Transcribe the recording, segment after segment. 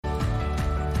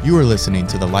You are listening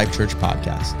to the Life Church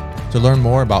podcast. To learn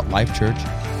more about Life Church,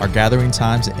 our gathering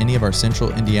times at any of our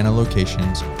central Indiana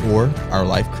locations, or our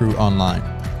Life Crew online,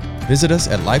 visit us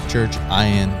at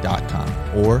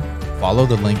lifechurchin.com or follow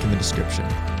the link in the description.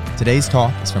 Today's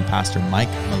talk is from Pastor Mike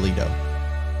Maleto.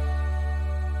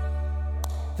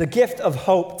 The gift of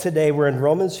hope today, we're in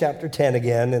Romans chapter 10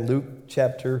 again, and Luke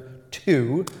chapter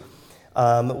 2.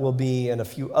 We'll be in a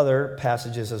few other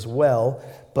passages as well.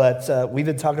 But we've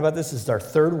been talking about this. This is our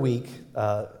third week,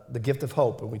 the gift of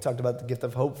hope. And we talked about the gift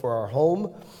of hope for our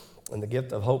home and the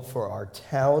gift of hope for our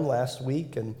town last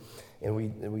week. And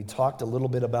we talked a little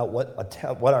bit about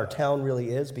what our town really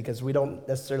is, because we don't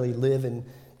necessarily live in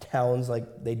towns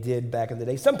like they did back in the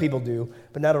day. Some people do,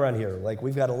 but not around here. Like,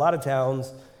 we've got a lot of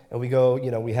towns, and we go,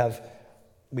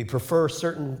 we prefer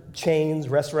certain chains,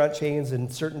 restaurant chains in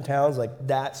certain towns, like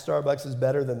that Starbucks is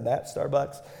better than that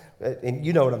Starbucks. And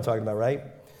you know what I'm talking about, right?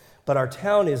 But our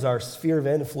town is our sphere of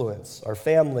influence, our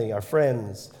family, our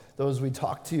friends, those we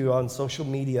talk to on social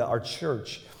media, our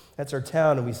church. That's our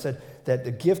town. And we said that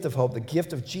the gift of hope, the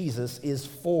gift of Jesus, is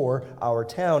for our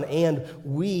town, and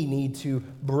we need to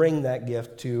bring that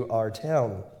gift to our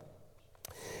town.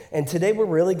 And today we're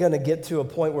really going to get to a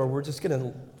point where we're just going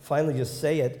to finally just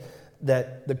say it,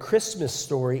 that the Christmas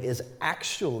story is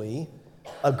actually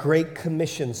a Great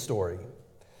Commission story.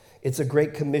 It's a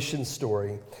Great Commission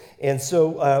story. And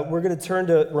so we're going to turn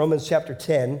to Romans chapter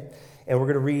 10, and we're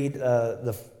going to read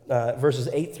the verses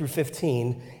 8 through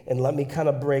 15, and let me kind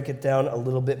of break it down a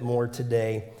little bit more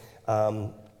today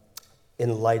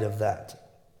in light of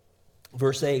that.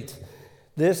 Verse 8,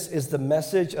 this is the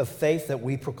message of faith that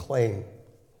we proclaim.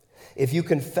 If you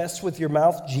confess with your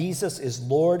mouth Jesus is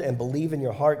Lord and believe in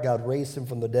your heart God raised him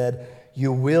from the dead,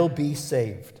 you will be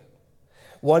saved.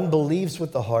 One believes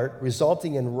with the heart,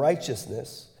 resulting in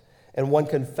righteousness, and one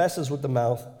confesses with the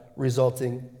mouth,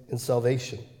 resulting in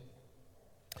salvation.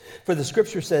 For the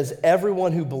scripture says,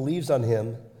 everyone who believes on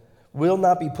him will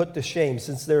not be put to shame,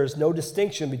 since there is no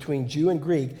distinction between Jew and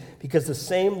Greek, because the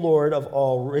same Lord of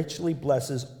all richly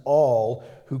blesses all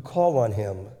who call on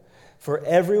him. For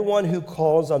everyone who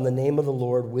calls on the name of the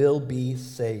Lord will be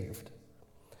saved.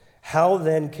 How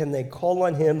then can they call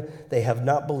on him they have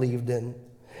not believed in?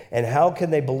 And how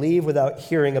can they believe without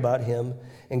hearing about him?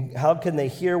 And how can they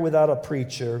hear without a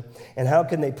preacher? And how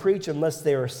can they preach unless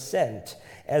they are sent?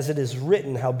 As it is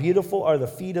written, how beautiful are the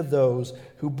feet of those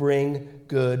who bring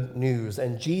good news.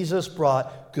 And Jesus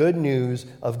brought good news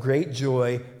of great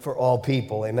joy for all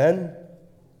people. Amen?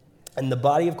 And the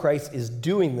body of Christ is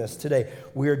doing this today.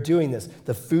 We are doing this.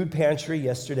 The food pantry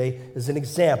yesterday is an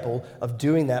example of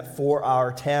doing that for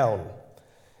our town.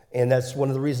 And that's one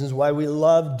of the reasons why we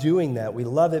love doing that. We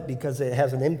love it because it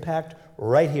has an impact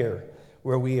right here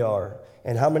where we are.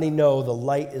 And how many know the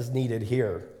light is needed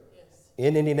here? Yes.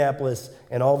 In Indianapolis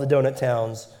and all the donut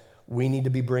towns, we need to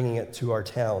be bringing it to our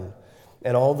town.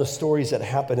 And all the stories that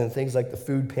happen and things like the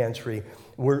food pantry,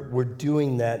 we're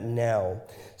doing that now.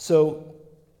 So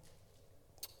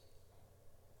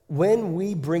when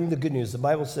we bring the good news, the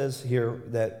Bible says here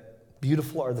that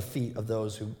beautiful are the feet of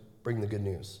those who bring the good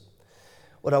news.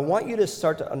 What I want you to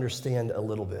start to understand a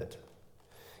little bit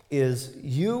is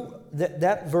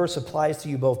that verse applies to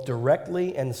you both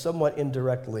directly and somewhat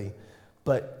indirectly,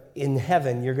 but in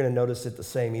heaven, you're going to notice it the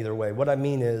same either way. What I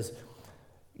mean is,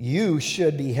 you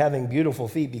should be having beautiful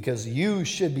feet because you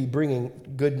should be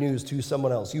bringing good news to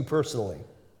someone else, you personally.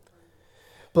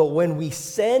 But when we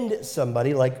send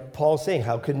somebody, like Paul's saying,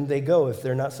 how couldn't they go if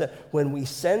they're not sent? When we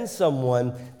send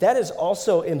someone, that is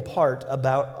also in part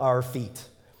about our feet.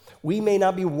 We may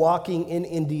not be walking in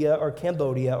India or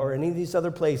Cambodia or any of these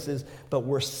other places, but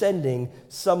we're sending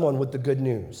someone with the good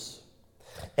news.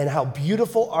 And how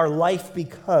beautiful our life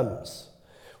becomes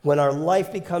when our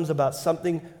life becomes about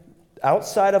something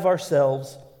outside of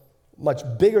ourselves, much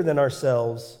bigger than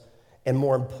ourselves, and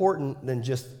more important than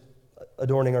just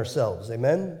adorning ourselves.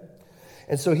 Amen?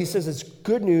 And so he says it's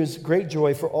good news, great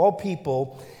joy for all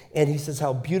people. And he says,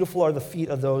 how beautiful are the feet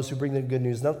of those who bring the good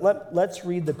news. Now, let's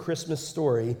read the Christmas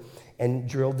story and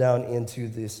drill down into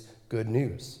this good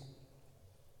news.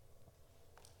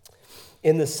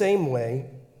 In the same way,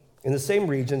 in the same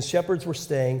region, shepherds were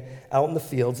staying out in the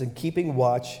fields and keeping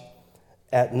watch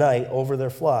at night over their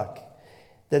flock.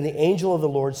 Then the angel of the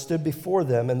Lord stood before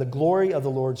them, and the glory of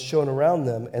the Lord shone around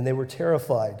them, and they were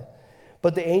terrified.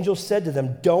 But the angel said to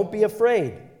them, don't be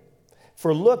afraid.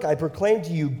 For look, I proclaim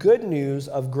to you good news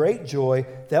of great joy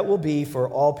that will be for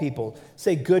all people.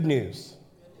 Say good news.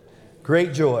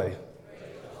 Great joy.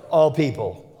 All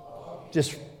people.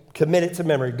 Just commit it to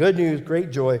memory. Good news, great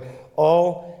joy,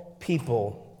 all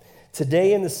people.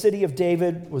 Today in the city of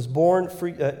David was born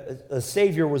a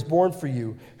Savior was born for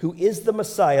you, who is the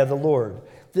Messiah, the Lord.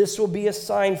 This will be a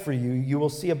sign for you. You will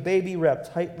see a baby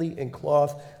wrapped tightly in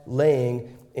cloth,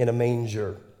 laying in a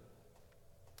manger.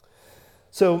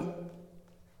 So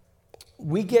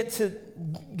we get to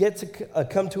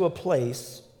come to a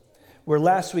place where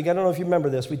last week, I don't know if you remember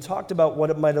this, we talked about what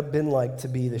it might have been like to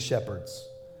be the shepherds.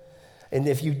 And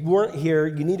if you weren't here,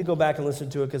 you need to go back and listen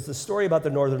to it because the story about the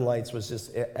Northern Lights was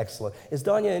just excellent. Is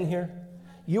Danya in here?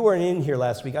 You weren't in here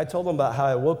last week. I told them about how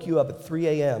I woke you up at 3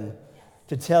 a.m.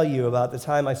 to tell you about the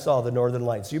time I saw the Northern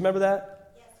Lights. Do you remember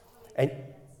that? Yes. And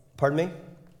pardon me?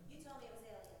 You told me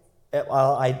it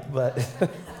was aliens. Well, but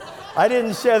I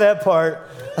didn't share that part.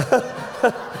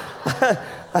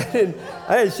 I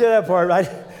didn't share that part.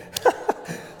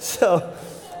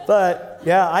 But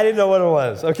yeah, I didn't know what it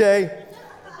was. Okay.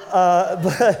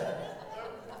 But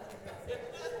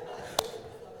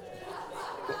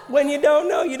when you don't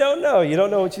know, you don't know. You don't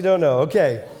know what you don't know.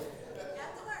 Okay.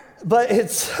 But in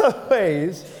some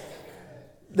ways,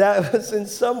 that was in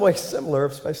some ways similar,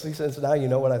 especially since now you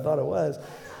know what I thought it was,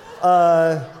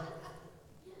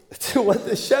 to what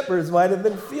the shepherds might have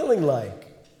been feeling like.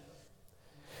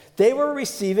 They were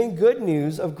receiving good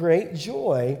news of great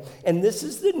joy, and this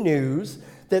is the news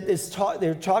that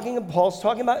Paul's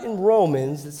talking about in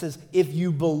Romans. It says, if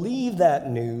you believe that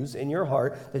news in your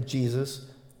heart, that Jesus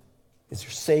is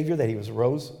your Savior, that he was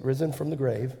risen from the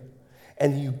grave,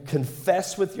 and you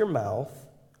confess with your mouth,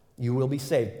 you will be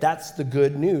saved. That's the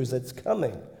good news that's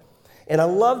coming. And I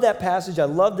love that passage. I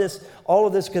love all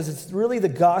of this, because it's really the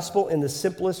gospel in the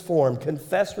simplest form.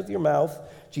 Confess with your mouth,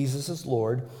 Jesus is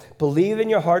Lord. Believe in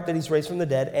your heart that he's raised from the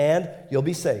dead, and you'll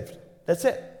be saved. That's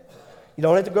it. You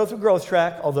don't have to go through growth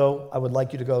track, although I would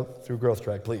like you to go through growth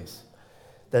track, please.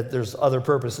 That there's other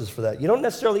purposes for that. You don't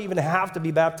necessarily even have to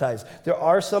be baptized. There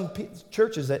are some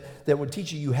churches that would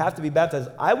teach you have to be baptized.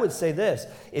 I would say this: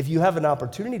 if you have an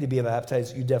opportunity to be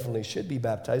baptized, you definitely should be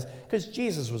baptized, because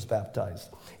Jesus was baptized.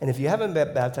 And if you haven't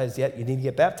been baptized yet, you need to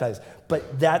get baptized.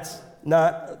 But that's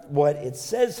not what it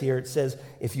says here. It says,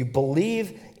 if you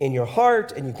believe in your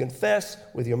heart and you confess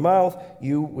with your mouth,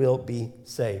 you will be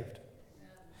saved.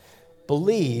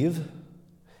 Believe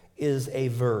is a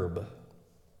verb.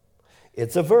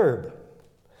 It's a verb.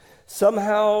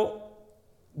 Somehow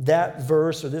that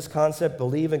verse or this concept,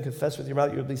 believe and confess with your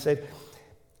mouth, you'll be saved,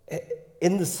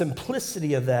 in the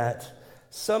simplicity of that,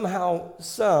 somehow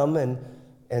some,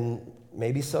 and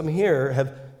maybe some here,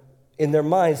 have in their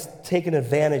minds taken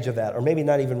advantage of that, or maybe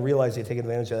not even realize they take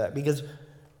advantage of that, because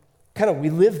kind of we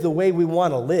live the way we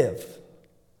want to live.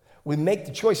 We make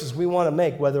the choices we want to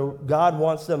make, whether God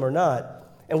wants them or not,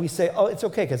 and we say, oh, it's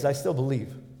okay because I still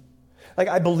believe. Like,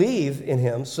 I believe in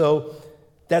him, so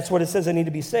that's what it says I need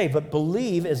to be saved. But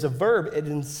believe is a verb. It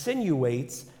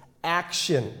insinuates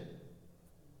action.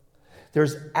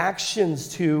 There's actions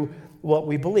to what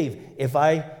we believe. If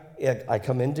I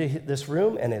come into this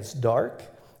room and it's dark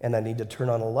and I need to turn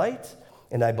on a light,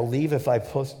 and I believe if I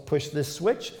push this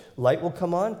switch, light will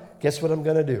come on, guess what I'm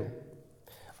going to do?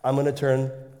 I'm going to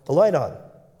turn the light on.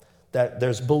 That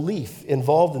there's belief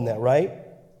involved in that, right?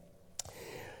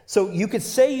 So you could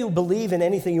say you believe in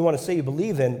anything you want to say you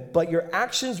believe in, but your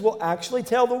actions will actually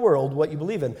tell the world what you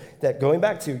believe in. That, going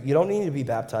back to, you don't need to be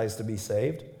baptized to be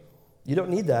saved. You don't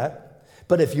need that.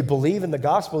 But if you believe in the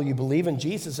gospel, you believe in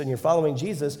Jesus, and you're following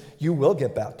Jesus, you will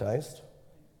get baptized.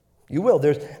 You will.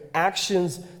 There's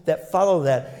actions that follow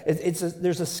that.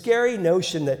 There's a scary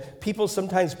notion that people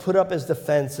sometimes put up as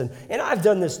defense, and I've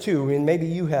done this too, and maybe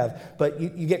you have, but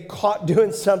you get caught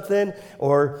doing something,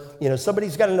 or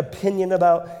somebody's got an opinion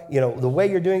about the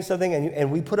way you're doing something, and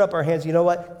we put up our hands. You know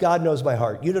what? God knows my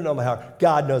heart. You don't know my heart.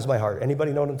 God knows my heart.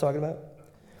 Anybody know what I'm talking about?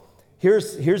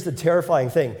 Here's the terrifying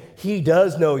thing. He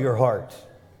does know your heart.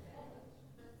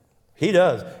 He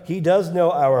does. He does know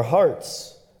our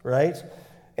hearts, right?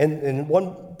 And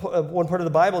one part of the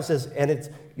Bible says, and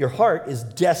your heart is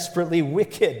desperately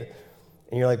wicked.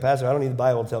 And you're like, Pastor, I don't need the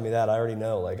Bible to tell me that. I already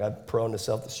know. Like, I'm prone to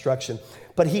self-destruction.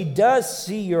 But he does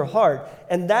see your heart.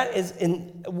 And that is,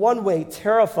 in one way,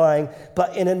 terrifying.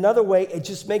 But in another way, it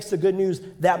just makes the good news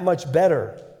that much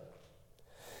better.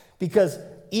 Because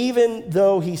even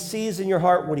though he sees in your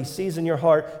heart what he sees in your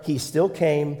heart, he still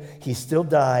came, he still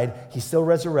died, he still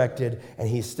resurrected, and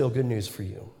he's still good news for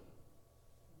you.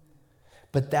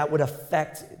 But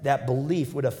that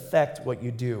belief would affect what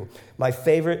you do. My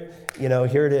favorite,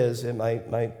 here it is in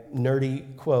my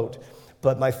nerdy quote,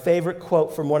 but my favorite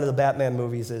quote from one of the Batman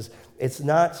movies is, it's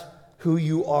not who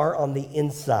you are on the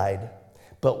inside,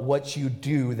 but what you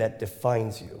do that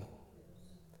defines you.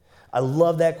 I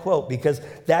love that quote, because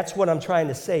that's what I'm trying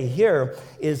to say here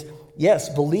is yes,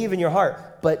 believe in your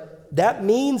heart, but that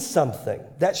means something.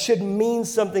 That should mean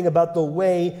something about the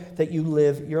way that you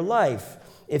live your life.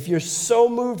 If you're so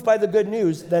moved by the good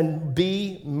news, then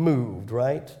be moved,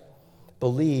 right?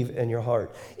 Believe in your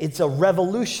heart. It's a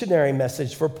revolutionary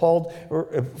message for Paul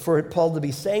to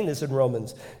be saying this in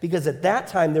Romans, because at that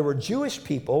time there were Jewish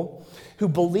people who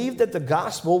believed that the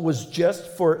gospel was just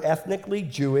for ethnically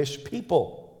Jewish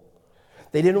people.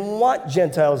 They didn't want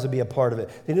Gentiles to be a part of it.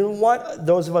 They didn't want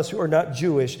those of us who are not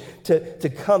Jewish to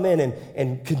come in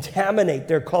and contaminate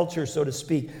their culture, so to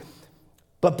speak.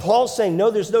 But Paul's saying, no,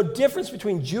 there's no difference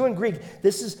between Jew and Greek.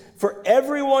 This is for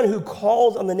everyone who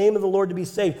calls on the name of the Lord to be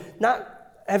saved. Not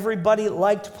everybody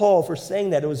liked Paul for saying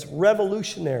that. It was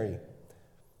revolutionary.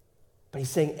 But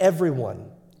he's saying everyone,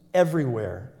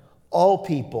 everywhere, all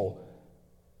people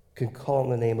can call on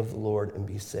the name of the Lord and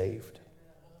be saved.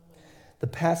 The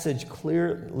passage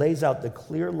lays out the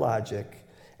clear logic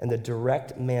and the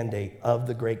direct mandate of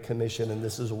the Great Commission. And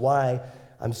this is why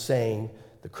I'm saying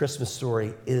the Christmas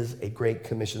story is a Great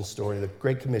Commission story. The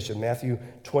Great Commission, Matthew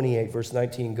 28, verse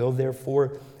 19, go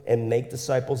therefore and make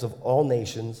disciples of all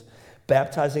nations,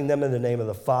 baptizing them in the name of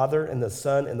the Father and the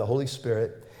Son and the Holy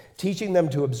Spirit, teaching them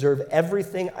to observe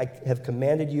everything I have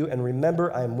commanded you, and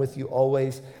remember, I am with you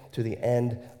always to the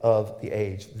end of the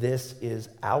age. This is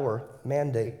our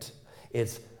mandate.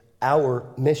 It's our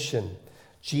mission.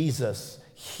 Jesus,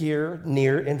 here,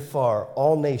 near, and far,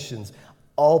 all nations,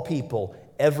 all people,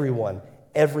 everyone,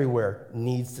 everywhere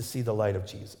needs to see the light of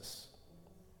Jesus.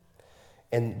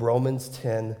 And Romans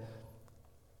 10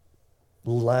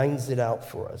 lines it out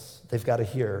for us. They've got to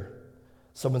hear.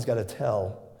 Someone's got to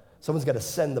tell. Someone's got to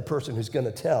send the person who's going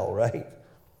to tell, right?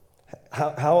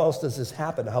 How else does this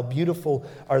happen? How beautiful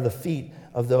are the feet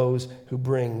of those who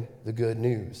bring the good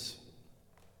news?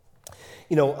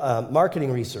 You know,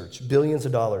 marketing research, billions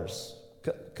of dollars.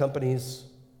 Companies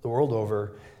the world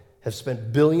over have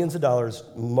spent billions of dollars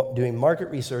doing market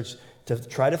research to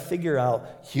try to figure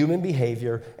out human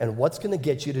behavior and what's going to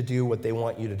get you to do what they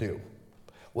want you to do.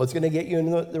 What's going to get you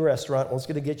in the restaurant? What's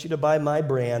going to get you to buy my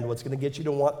brand? What's going to get you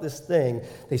to want this thing?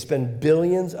 They spend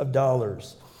billions of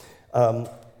dollars. And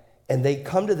they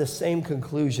come to the same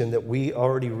conclusion that we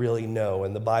already really know,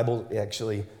 and the Bible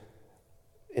actually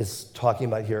is talking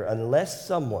about here. Unless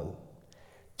someone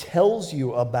tells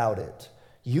you about it,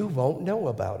 you won't know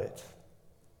about it.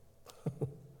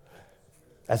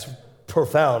 That's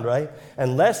profound, right?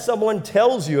 Unless someone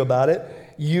tells you about it,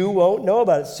 you won't know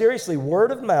about it. Seriously,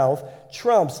 word of mouth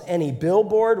trumps any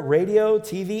billboard, radio,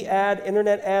 TV ad,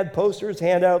 internet ad, posters,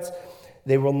 handouts.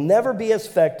 They will never be as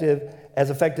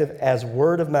effective as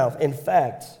word of mouth. In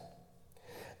fact,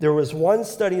 there was one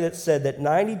study that said that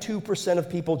 92% of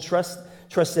people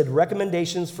trusted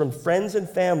recommendations from friends and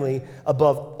family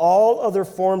above all other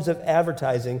forms of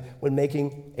advertising when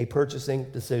making a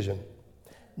purchasing decision.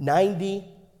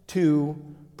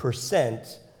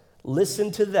 92%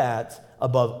 listen to that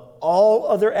above all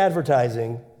other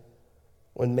advertising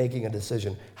when making a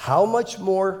decision. How much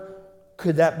more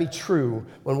could that be true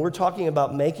when we're talking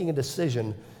about making a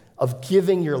decision of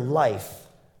giving your life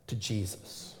to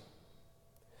Jesus?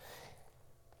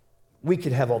 We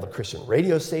could have all the Christian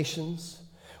radio stations.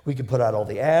 We could put out all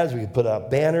the ads. We could put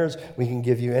out banners. We can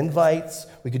give you invites.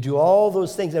 We could do all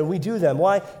those things, and we do them.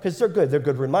 Why? Because they're good. They're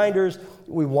good reminders.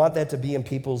 We want that to be in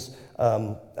people's,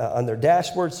 on their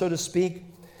dashboard, so to speak.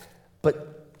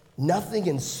 But nothing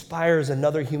inspires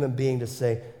another human being to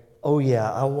say, oh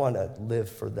yeah, I want to live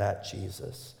for that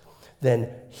Jesus, than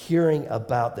hearing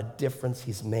about the difference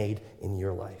he's made in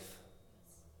your life.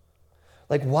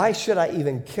 Like, why should I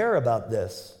even care about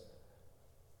this?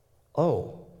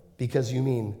 Oh, because you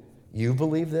mean you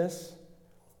believe this?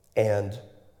 And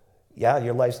yeah,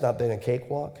 your life's not been a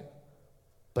cakewalk,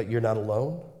 but you're not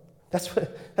alone?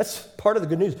 That's part of the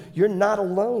good news. You're not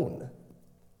alone.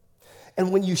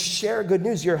 And when you share good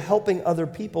news, you're helping other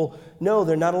people know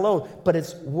they're not alone. But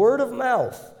it's word of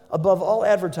mouth above all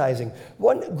advertising.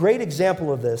 One great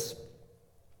example of this,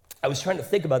 I was trying to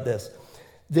think about this.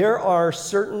 There are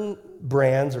certain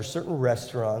brands or certain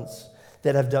restaurants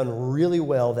that have done really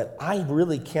well that I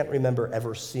really can't remember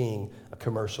ever seeing a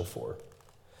commercial for.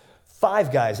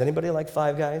 Five Guys. Anybody like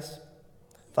Five Guys?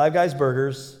 Five Guys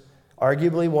burgers,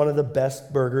 arguably one of the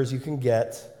best burgers you can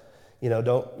get.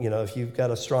 If you've got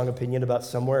a strong opinion about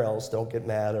somewhere else, don't get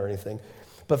mad or anything.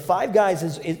 But Five Guys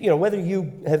is whether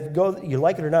you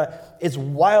like it or not, it's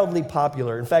wildly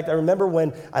popular. In fact, I remember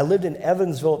when I lived in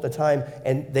Evansville at the time,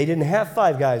 and they didn't have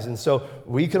Five Guys, and so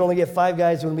we could only get Five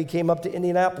Guys when we came up to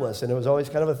Indianapolis, and it was always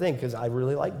kind of a thing because I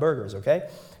really like burgers. Okay,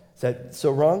 is that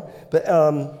so wrong? But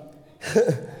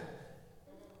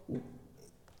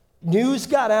News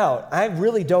got out. I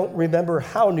really don't remember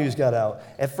how news got out.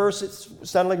 At first, it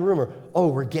sounded like a rumor. Oh,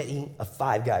 we're getting a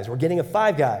Five Guys. We're getting a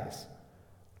Five Guys.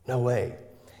 No way.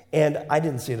 And I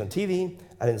didn't see it on TV.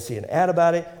 I didn't see an ad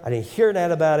about it. I didn't hear an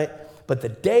ad about it. But the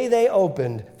day they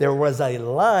opened, there was a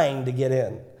line to get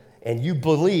in. And you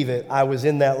believe it, I was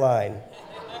in that line.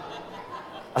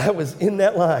 I was in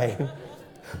that line.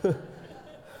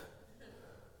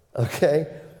 Okay?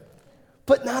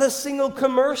 But not a single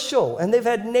commercial. And they've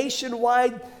had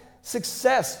nationwide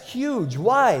success, huge.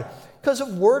 Why? Because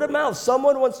of word of mouth.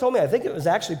 Someone once told me, I think it was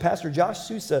actually Pastor Josh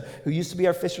Sousa, who used to be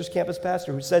our Fishers campus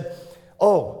pastor, who said,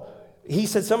 he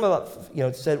said something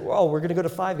about, said, we're going to go to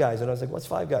Five Guys. And I was like, what's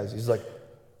Five Guys? He's like,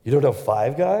 you don't know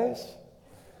Five Guys?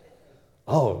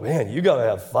 Oh, man, you got to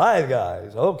have Five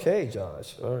Guys. Okay,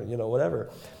 Josh, or, whatever.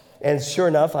 And sure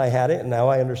enough, I had it, and now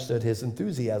I understood his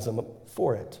enthusiasm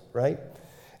for it, right?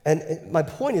 And my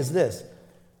point is this.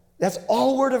 That's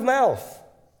all word of mouth,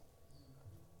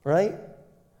 right?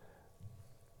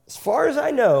 As far as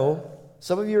I know,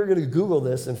 some of you are going to Google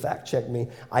this and fact check me.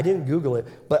 I didn't Google it.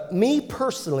 But me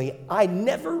personally, I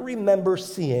never remember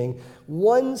seeing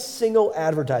one single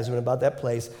advertisement about that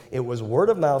place. It was word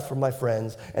of mouth from my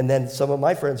friends. And then some of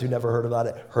my friends who never heard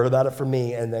about it from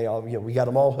me. And they all, we got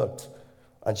them all hooked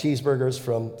on cheeseburgers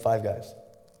from Five Guys.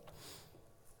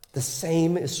 The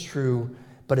same is true,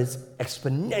 but it's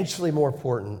exponentially more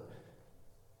important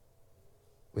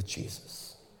with Jesus.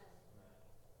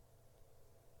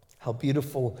 How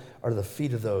beautiful are the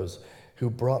feet of those who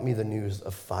brought me the news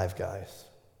of Five Guys.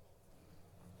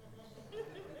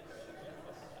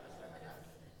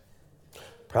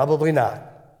 Probably not.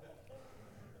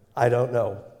 I don't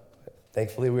know.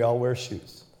 Thankfully, we all wear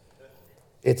shoes.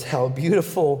 It's how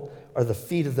beautiful are the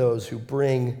feet of those who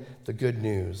bring the good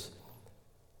news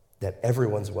that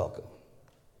everyone's welcome.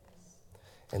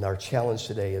 And our challenge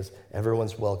today is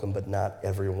everyone's welcome, but not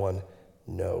everyone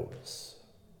knows.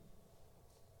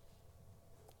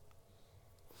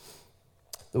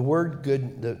 The word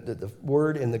good, the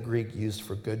word in the Greek used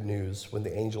for good news when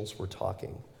the angels were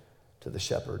talking to the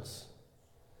shepherds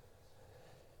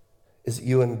is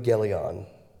euangelion.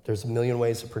 There's a million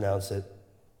ways to pronounce it.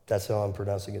 That's how I'm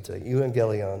pronouncing it today.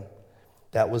 Euangelion.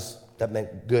 That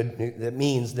meant good news. That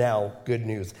means now good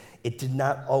news. It did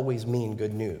not always mean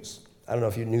good news. I don't know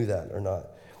if you knew that or not.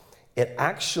 It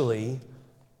actually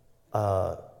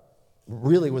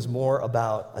really was more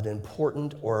about an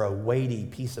important or a weighty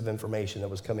piece of information that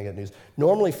was coming at news,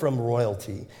 normally from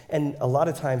royalty. And a lot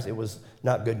of times it was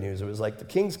not good news. It was like the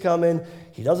king's coming,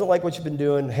 he doesn't like what you've been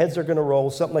doing, heads are going to roll,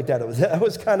 something like that. That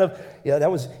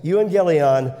was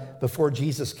euangelion before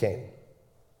Jesus came.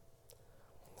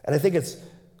 And I think it's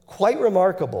quite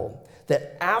remarkable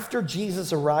that after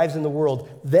Jesus arrives in the world,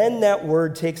 then that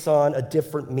word takes on a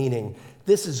different meaning.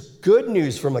 This is good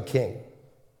news from a king.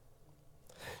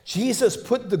 Jesus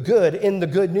put the good in the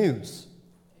good news.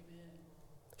 Amen.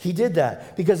 He did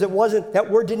that because that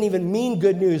word didn't even mean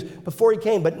good news before he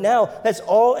came. But now that's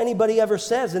all anybody ever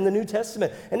says in the New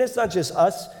Testament. And it's not just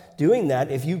us doing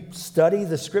that. If you study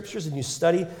the scriptures and you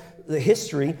study the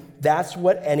history, that's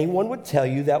what anyone would tell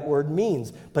you that word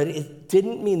means. But it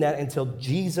didn't mean that until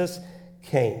Jesus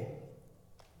came.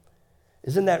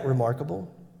 Isn't that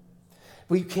remarkable?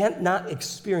 We can't not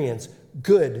experience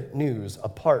good news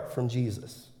apart from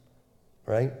Jesus,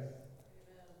 right?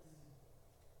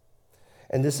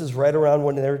 And this is right around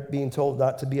when they're being told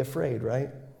not to be afraid, right?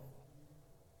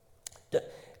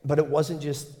 But it wasn't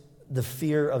just the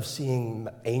fear of seeing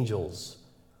angels.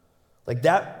 Like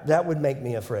that would make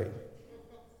me afraid.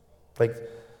 Like,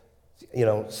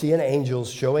 seeing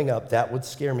angels showing up, that would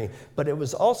scare me. But it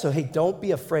was also, hey, don't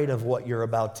be afraid of what you're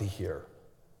about to hear.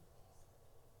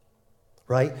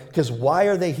 Right? Because why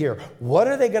are they here? What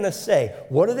are they going to say?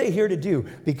 What are they here to do?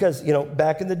 Because,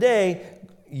 back in the day,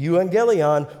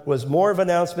 euangelion was more of an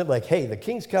announcement like, hey, the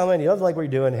king's coming, he doesn't like what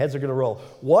you're doing, heads are going to roll.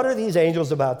 What are these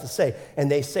angels about to say?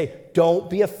 And they say, don't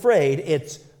be afraid,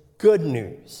 it's good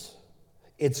news.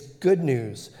 It's good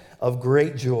news of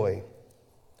great joy.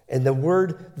 And the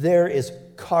word there is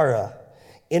kara,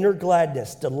 inner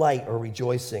gladness, delight, or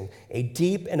rejoicing, a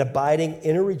deep and abiding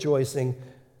inner rejoicing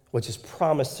which is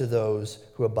promised to those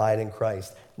who abide in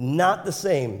Christ. Not the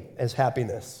same as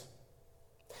happiness.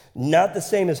 Not the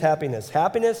same as happiness.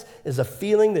 Happiness is a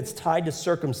feeling that's tied to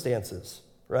circumstances,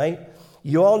 right?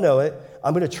 You all know it.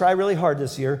 I'm going to try really hard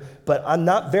this year, but I'm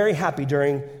not very happy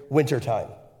during wintertime.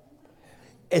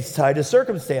 It's tied to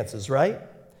circumstances, right?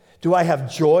 Do I have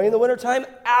joy in the wintertime?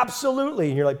 Absolutely.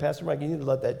 And you're like, Pastor Mike, you need to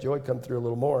let that joy come through a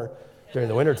little more during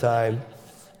the wintertime.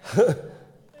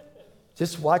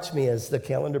 Just watch me as the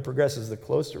calendar progresses. The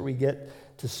closer we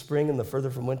get to spring and the further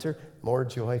from winter, more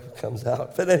joy comes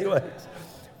out. But anyways,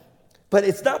 but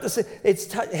it's not the same.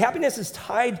 Happiness is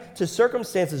tied to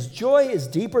circumstances. Joy is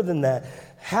deeper than that.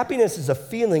 Happiness is a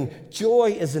feeling.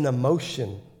 Joy is an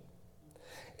emotion.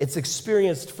 It's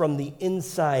experienced from the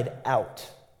inside out.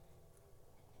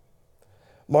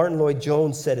 Martin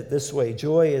Lloyd-Jones said it this way: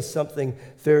 joy is something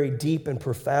very deep and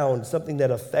profound, something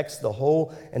that affects the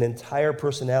whole and entire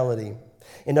personality.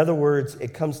 In other words,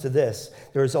 it comes to this: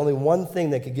 there is only one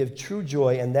thing that could give true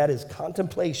joy, and that is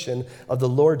contemplation of the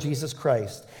Lord Jesus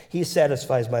Christ. He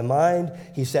satisfies my mind.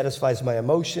 He satisfies my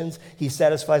emotions. He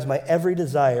satisfies my every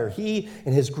desire. He,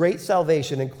 in his great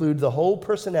salvation, include the whole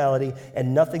personality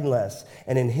and nothing less.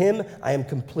 And in him, I am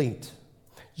complete.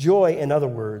 Joy, in other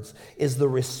words, is the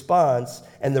response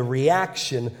and the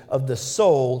reaction of the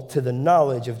soul to the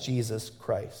knowledge of Jesus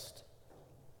Christ.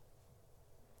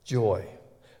 Joy,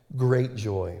 great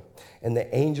joy. And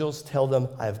the angels tell them,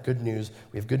 I have good news.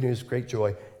 We have good news, great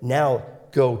joy. Now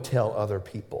go tell other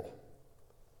people.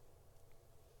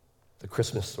 The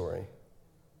Christmas story,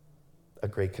 a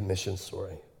Great Commission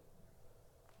story.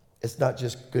 It's not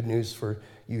just good news for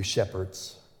you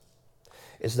shepherds.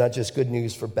 It's not just good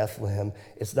news for Bethlehem.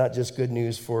 It's not just good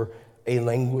news for a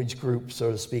language group,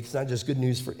 so to speak. It's not just good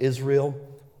news for Israel.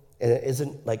 And it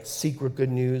isn't like secret good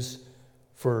news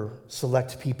for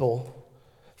select people.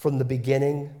 From the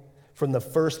beginning, from the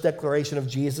first declaration of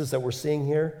Jesus that we're seeing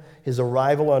here, his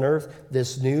arrival on earth,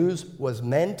 this news was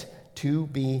meant to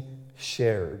be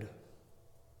shared.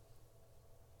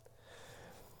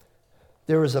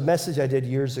 There was a message I did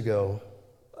years ago,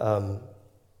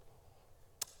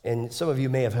 and some of you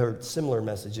may have heard similar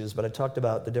messages, but I talked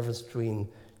about the difference between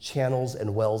channels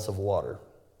and wells of water,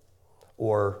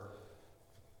 or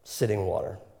sitting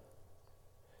water.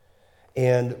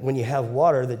 And when you have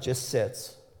water that just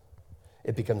sits,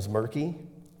 it becomes murky.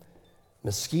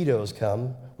 Mosquitoes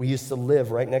come. We used to live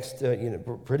right next to,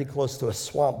 pretty close to a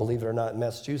swamp, believe it or not, in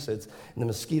Massachusetts. And the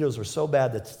mosquitoes were so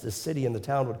bad that the city and the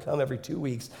town would come every 2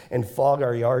 weeks and fog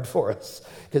our yard for us.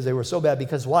 Because they were so bad.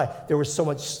 Because why? There was so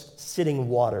much sitting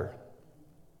water.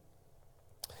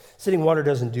 Sitting water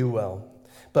doesn't do well.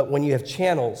 But when you have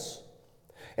channels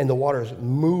and the water's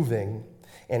moving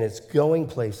and it's going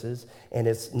places and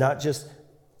it's not just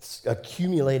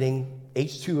accumulating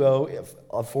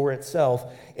H2O for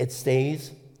itself, it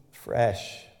stays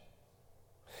fresh.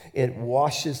 It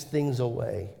washes things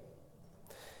away.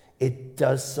 It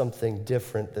does something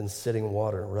different than sitting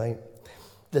water, right?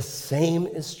 The same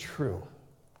is true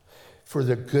for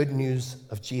the good news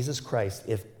of Jesus Christ.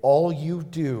 If all you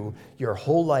do your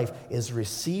whole life is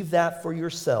receive that for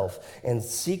yourself and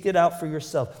seek it out for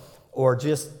yourself, or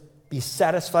just be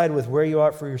satisfied with where you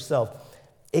are for yourself,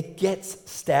 it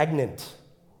gets stagnant.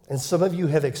 And some of you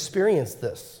have experienced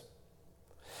this.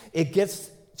 It gets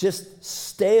just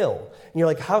stale. And you're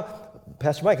like, how,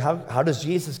 Pastor Mike, how does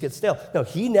Jesus get stale? No,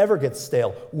 he never gets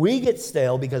stale. We get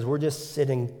stale because we're just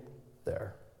sitting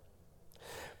there.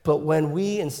 But when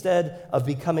we, instead of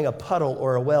becoming a puddle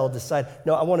or a well, decide,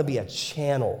 no, I want to be a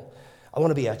channel. I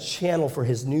want to be a channel for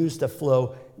his news to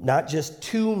flow, not just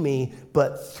to me,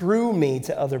 but through me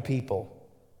to other people.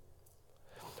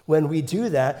 When we do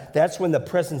that, that's when the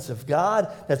presence of God,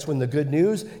 that's when the good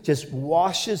news just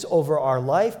washes over our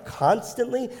life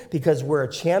constantly, because we're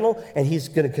a channel and he's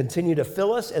going to continue to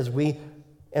fill us as we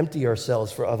empty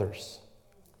ourselves for others.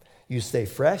 You stay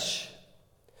fresh,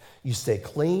 you stay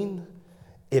clean,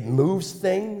 it moves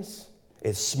things,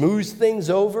 it smooths things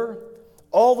over.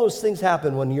 All those things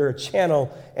happen when you're a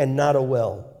channel and not a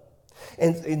well.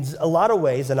 And in a lot of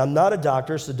ways, and I'm not a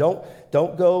doctor, so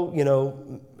don't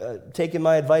go, taking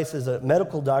my advice as a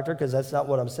medical doctor, because that's not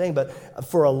what I'm saying. But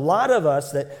for a lot of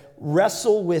us that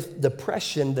wrestle with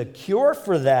depression, the cure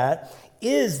for that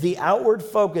is the outward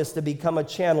focus to become a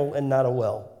channel and not a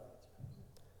well.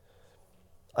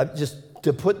 Just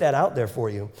to put that out there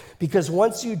for you. Because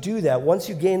once you do that, once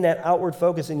you gain that outward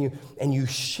focus and you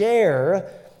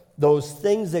share those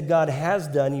things that God has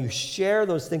done, you share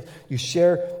those things. You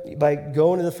share by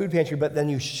going to the food pantry, but then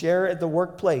you share at the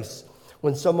workplace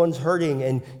when someone's hurting,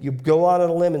 and you go out on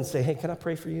a limb and say, hey, can I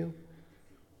pray for you?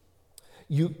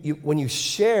 When you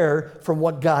share from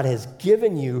what God has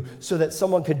given you so that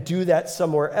someone could do that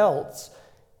somewhere else,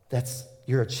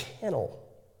 you're a channel.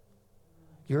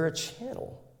 You're a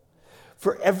channel.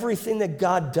 For everything that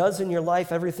God does in your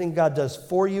life, everything God does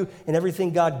for you, and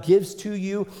everything God gives to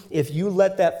you, if you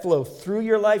let that flow through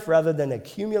your life rather than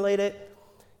accumulate it,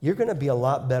 you're going to be a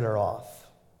lot better off.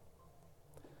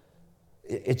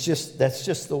 That's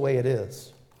just the way it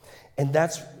is. And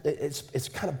it's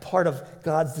kind of part of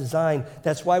God's design.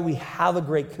 That's why we have a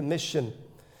Great Commission,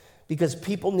 because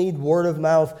people need word of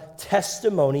mouth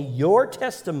testimony, your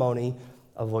testimony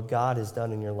of what God has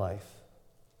done in your life.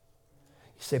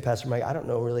 You say, Pastor Mike, I don't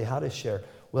know really how to share.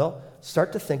 Well,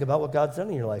 start to think about what God's done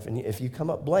in your life. And if you come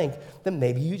up blank, then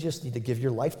maybe you just need to give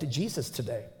your life to Jesus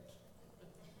today.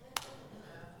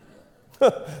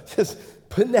 Just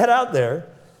putting that out there.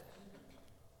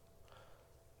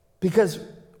 Because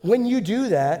when you do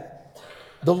that,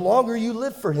 the longer you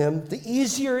live for him, the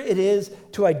easier it is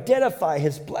to identify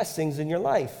his blessings in your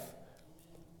life.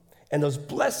 And those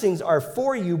blessings are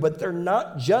for you, but they're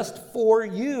not just for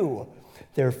you.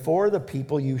 They're for the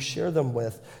people you share them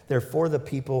with. They're for the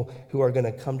people who are going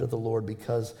to come to the Lord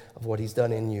because of what he's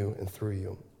done in you and through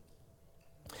you.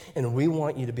 And we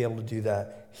want you to be able to do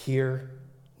that here,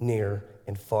 near,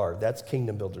 and far. That's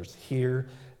Kingdom Builders, here,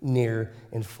 near,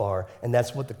 and far. And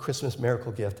that's what the Christmas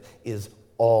miracle gift is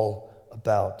all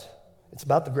about. It's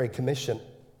about the Great Commission.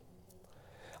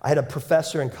 I had a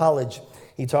professor in college.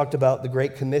 He talked about the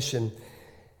Great Commission,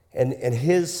 and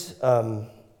his...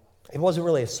 it wasn't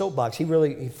really a soapbox.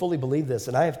 He fully believed this,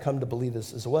 and I have come to believe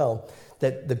this as well,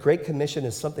 that the Great Commission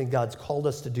is something God's called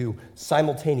us to do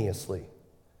simultaneously.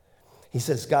 He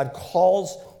says God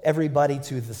calls everybody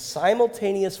to the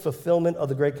simultaneous fulfillment of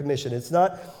the Great Commission. It's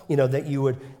not, that you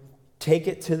would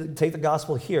take the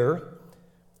gospel here,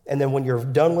 and then when you're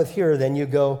done with here, then you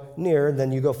go near, and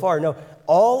then you go far. No,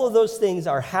 all of those things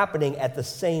are happening at the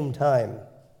same time.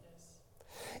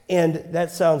 And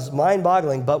that sounds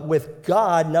mind-boggling, but with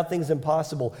God, nothing's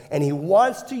impossible. And he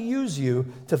wants to use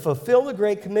you to fulfill the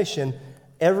Great Commission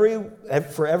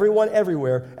for everyone,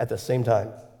 everywhere, at the same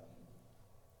time.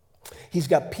 He's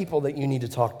got people that you need to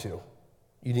talk to.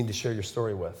 You need to share your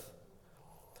story with.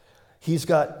 He's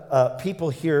got people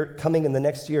here coming in the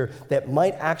next year that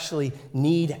might actually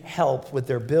need help with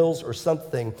their bills or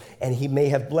something, and he may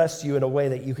have blessed you in a way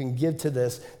that you can give to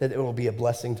this, that it will be a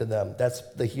blessing to them. That's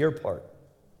the here part.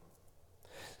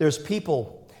 There's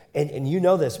people, and you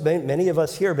know this, many of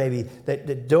us here maybe,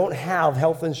 that don't have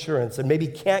health insurance and maybe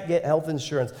can't get health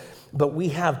insurance, but we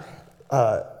have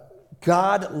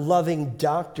God-loving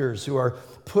doctors who are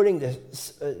putting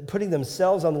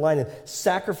themselves on the line and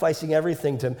sacrificing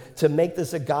everything to make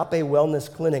this agape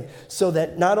wellness clinic so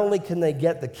that not only can they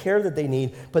get the care that they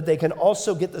need, but they can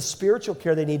also get the spiritual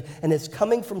care they need, and it's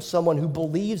coming from someone who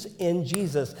believes in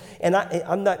Jesus. And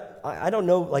I don't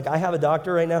know, like I have a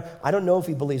doctor right now, I don't know if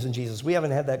he believes in Jesus. We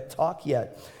haven't had that talk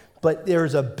yet, but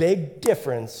there's a big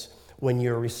difference when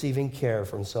you're receiving care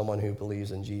from someone who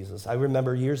believes in Jesus. I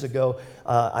remember years ago,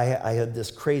 I had this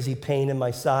crazy pain in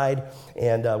my side,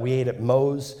 and we ate at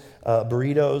Moe's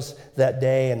burritos that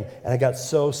day, and I got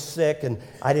so sick, and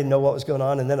I didn't know what was going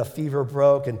on, and then a fever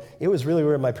broke, and it was really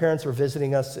weird. My parents were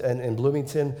visiting us in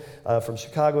Bloomington from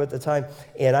Chicago at the time,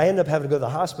 and I ended up having to go to the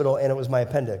hospital, and it was my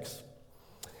appendix.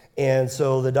 And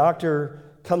so the doctor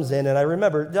comes in, and I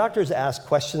remember doctors ask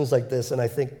questions like this, and I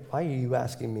think, why are you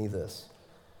asking me this?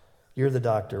 You're the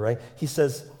doctor, right? He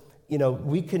says,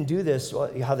 we can do this,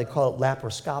 how they call it,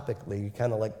 laparoscopically,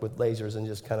 kind of like with lasers and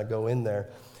just kind of go in there.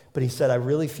 But he said, I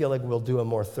really feel like we'll do a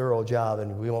more thorough job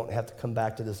and we won't have to come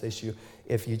back to this issue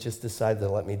if you just decide to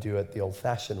let me do it the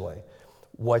old-fashioned way.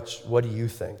 What do you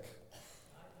think?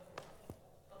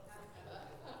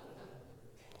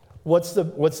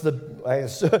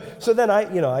 So then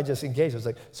I just engaged. I was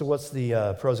like, so what's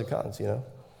the pros and cons,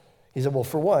 He said, well,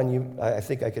 for one, I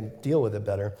think I can deal with it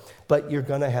better, but you're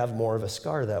going to have more of a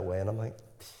scar that way. And I'm like,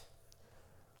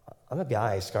 I'm a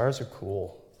guy. Scars are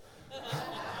cool.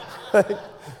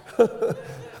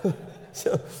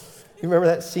 So you remember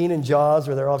that scene in Jaws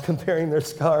where they're all comparing their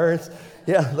scars?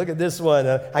 Yeah, look at this one.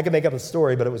 I could make up a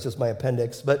story, but it was just my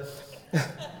appendix. But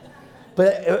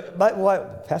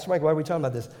Pastor Mike, why are we talking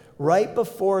about this? Right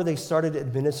before they started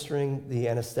administering the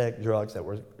anesthetic drugs that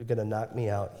were going to knock me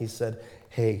out, he said,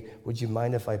 hey, would you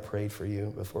mind if I prayed for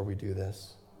you before we do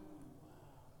this?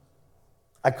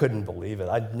 I couldn't believe it.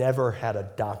 I'd never had a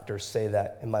doctor say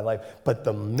that in my life. But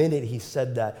the minute he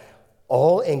said that,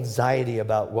 all anxiety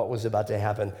about what was about to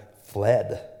happen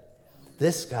fled.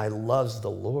 This guy loves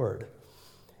the Lord.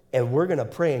 And we're going to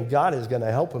pray, and God is going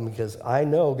to help him because I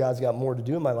know God's got more to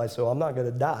do in my life, so I'm not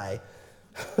going to die.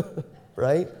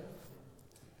 Right?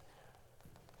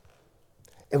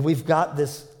 And we've got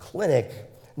this clinic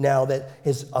now that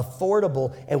is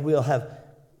affordable, and we'll have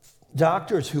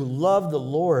doctors who love the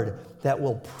Lord that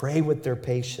will pray with their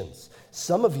patients.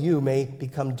 Some of you may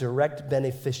become direct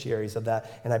beneficiaries of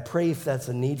that, and I pray if that's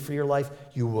a need for your life,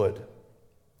 you would.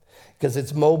 Because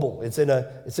it's mobile, it's in an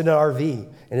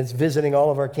RV, and it's visiting all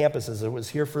of our campuses. It was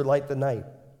here for Light the Night.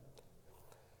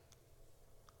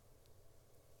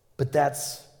 But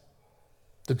that's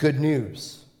the good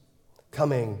news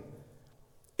coming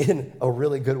in a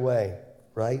really good way,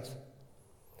 right?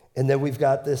 And then we've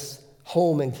got this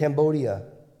home in Cambodia.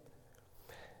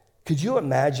 Could you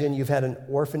imagine you've had an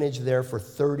orphanage there for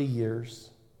 30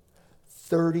 years?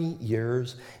 30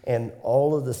 years, and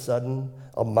all of a sudden,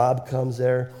 a mob comes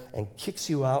there and kicks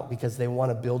you out because they want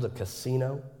to build a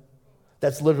casino?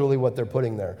 That's literally what they're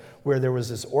putting there, where there was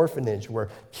this orphanage where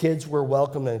kids were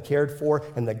welcomed and cared for,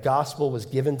 and the gospel was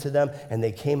given to them, and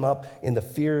they came up in the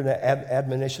fear and the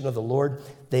admonition of the Lord.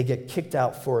 They get kicked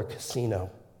out for a casino.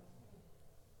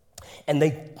 And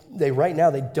they right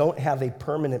now, they don't have a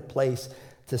permanent place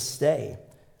to stay.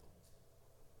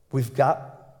 We've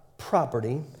got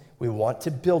property. We want to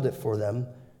build it for them,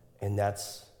 and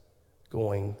that's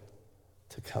going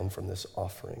to come from this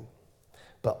offering.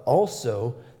 But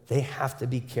also, they have to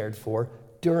be cared for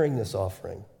during this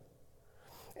offering.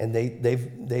 And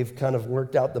they've kind of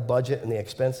worked out the budget and the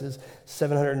expenses.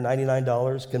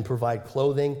 $799 can provide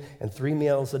clothing and 3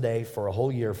 meals a day for a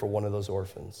whole year for one of those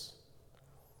orphans.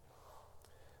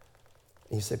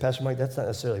 And you say, Pastor Mike, that's not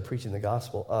necessarily preaching the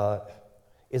gospel.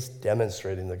 It's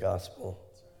demonstrating the gospel.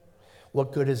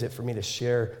 What good is it for me to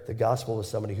share the gospel with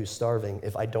somebody who's starving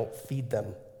if I don't feed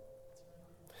them?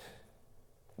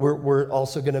 We're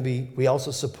also going to we also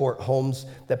support homes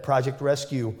that Project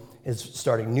Rescue is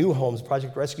starting, new homes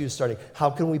Project Rescue is starting.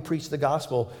 How can we preach the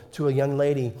gospel to a young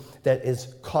lady that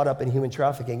is caught up in human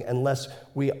trafficking unless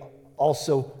we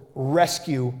also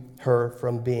rescue her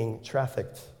from being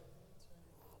trafficked?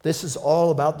 This is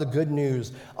all about the good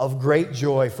news of great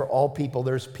joy for all people.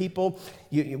 There's people,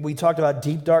 we talked about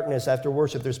deep darkness after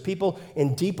worship. There's people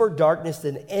in deeper darkness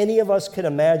than any of us can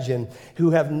imagine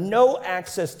who have no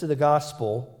access to the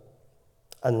gospel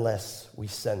unless we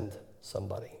send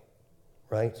somebody,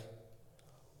 right?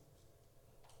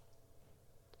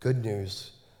 Good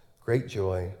news, great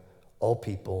joy, all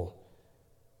people.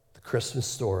 The Christmas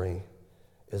story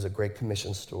is a Great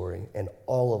Commission story, and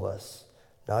all of us,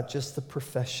 not just the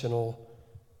professional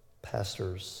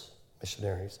pastors,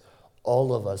 missionaries,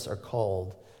 all of us are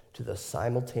called to the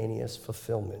simultaneous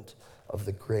fulfillment of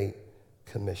the Great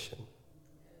Commission.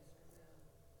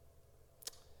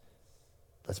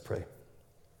 Let's pray.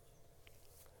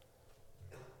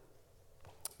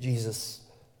 Jesus,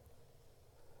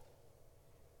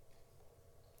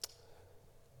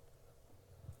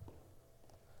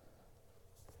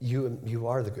 you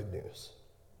are the good news.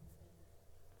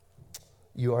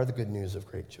 You are the good news of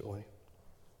great joy.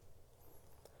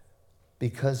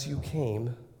 Because you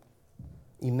came,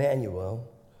 Emmanuel,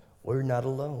 we're not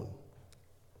alone.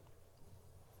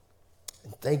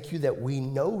 And thank you that we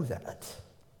know that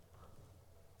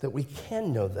we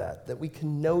can know that we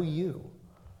can know you.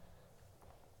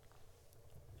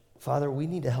 Father, we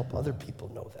need to help other people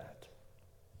know that.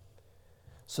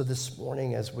 So this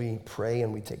morning, as we pray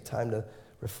and we take time to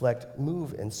reflect,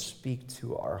 move and speak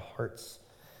to our hearts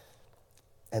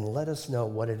and let us know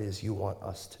what it is you want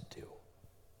us to do.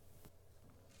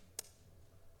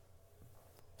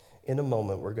 In a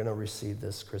moment, we're going to receive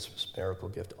this Christmas miracle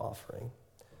gift offering.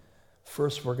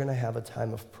 First, we're going to have a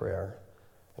time of prayer,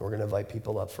 and we're going to invite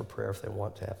people up for prayer if they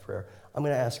want to have prayer. I'm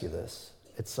going to ask you this.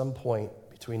 At some point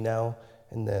between now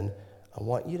and then, I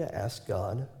want you to ask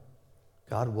God,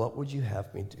 what would you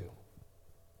have me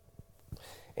do?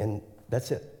 And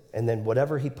that's it. And then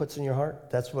whatever he puts in your heart,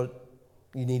 that's what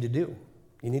you need to do.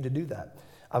 You need to do that.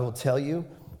 I will tell you,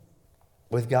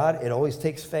 with God, it always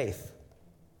takes faith.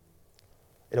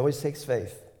 It always takes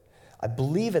faith. I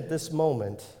believe at this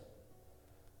moment,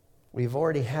 we've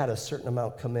already had a certain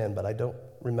amount come in, but I don't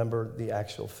remember the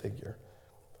actual figure.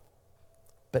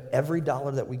 But every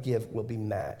dollar that we give will be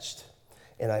matched.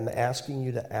 And I'm asking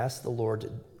you to ask the Lord,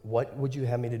 what would you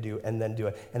have me to do, and then do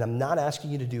it. And I'm not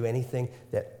asking you to do anything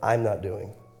that I'm not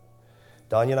doing.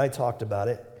 Danya and I talked about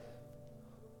it.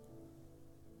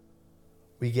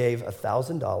 We gave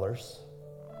 $1,000,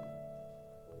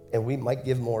 and we might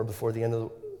give more before the end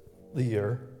of the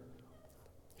year.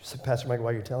 You said, Pastor Mike,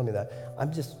 why are you telling me that?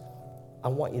 I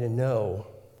want you to know,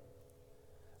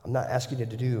 I'm not asking you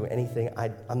to do anything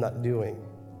I'm not doing.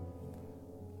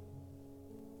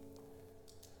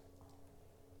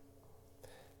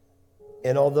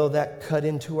 And although that cut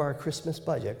into our Christmas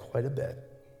budget quite a bit,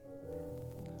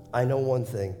 I know one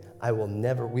thing, we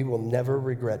will never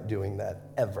regret doing that,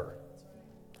 ever.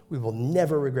 We will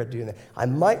never regret doing that. I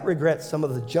might regret some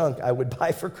of the junk I would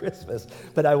buy for Christmas,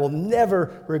 but I will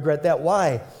never regret that.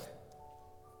 Why?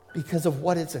 Because of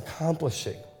what it's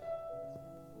accomplishing,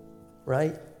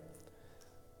 right?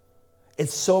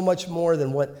 It's so much more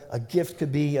than what a gift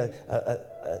could be,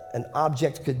 an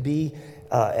object could be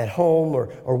at home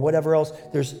or whatever else.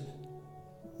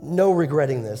 No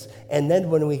regretting this. And then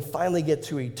when we finally get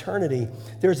to eternity,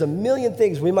 there's a million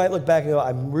things we might look back and go,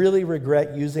 I really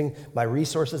regret using my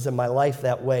resources and my life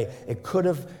that way. It could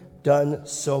have done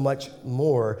so much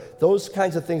more. Those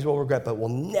kinds of things we'll regret, but we'll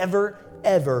never,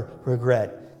 ever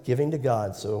regret giving to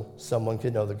God so someone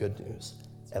could know the good news,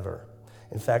 ever.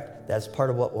 In fact, that's part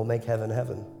of what will make heaven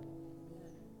heaven.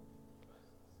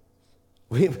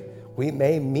 We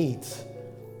may meet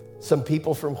some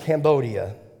people from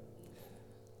Cambodia,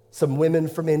 some women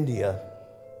from India.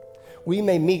 We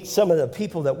may meet some of the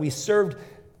people that we served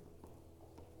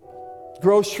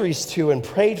groceries to and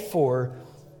prayed for,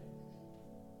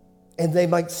 and they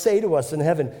might say to us in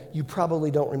heaven, you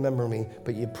probably don't remember me,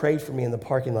 but you prayed for me in the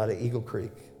parking lot at Eagle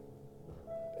Creek,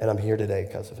 and I'm here today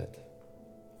because of it.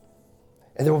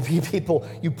 And there will be people,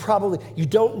 you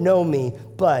don't know me,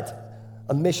 but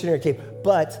a missionary came,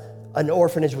 but an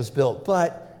orphanage was built,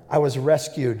 but I was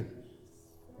rescued.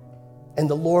 And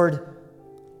the Lord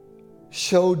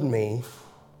showed me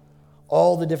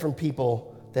all the different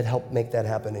people that helped make that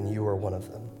happen, and you are one of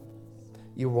them.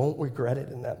 You won't regret it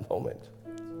in that moment.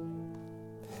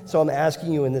 So I'm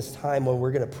asking you in this time when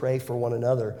we're going to pray for one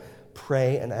another,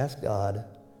 pray and ask God,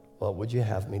 what would you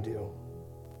have me do?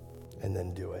 And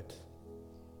then do it.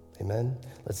 Amen?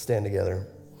 Let's stand together.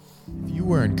 If you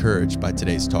were encouraged by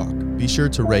today's talk, be sure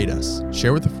to rate us,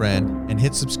 share with a friend, and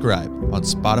hit subscribe on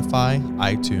Spotify,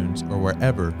 iTunes, or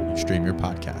wherever you stream your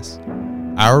podcasts.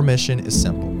 Our mission is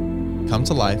simple. Come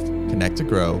to life, connect to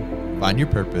grow, find your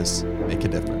purpose, make a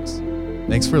difference.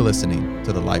 Thanks for listening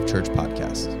to the Life Church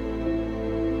Podcast.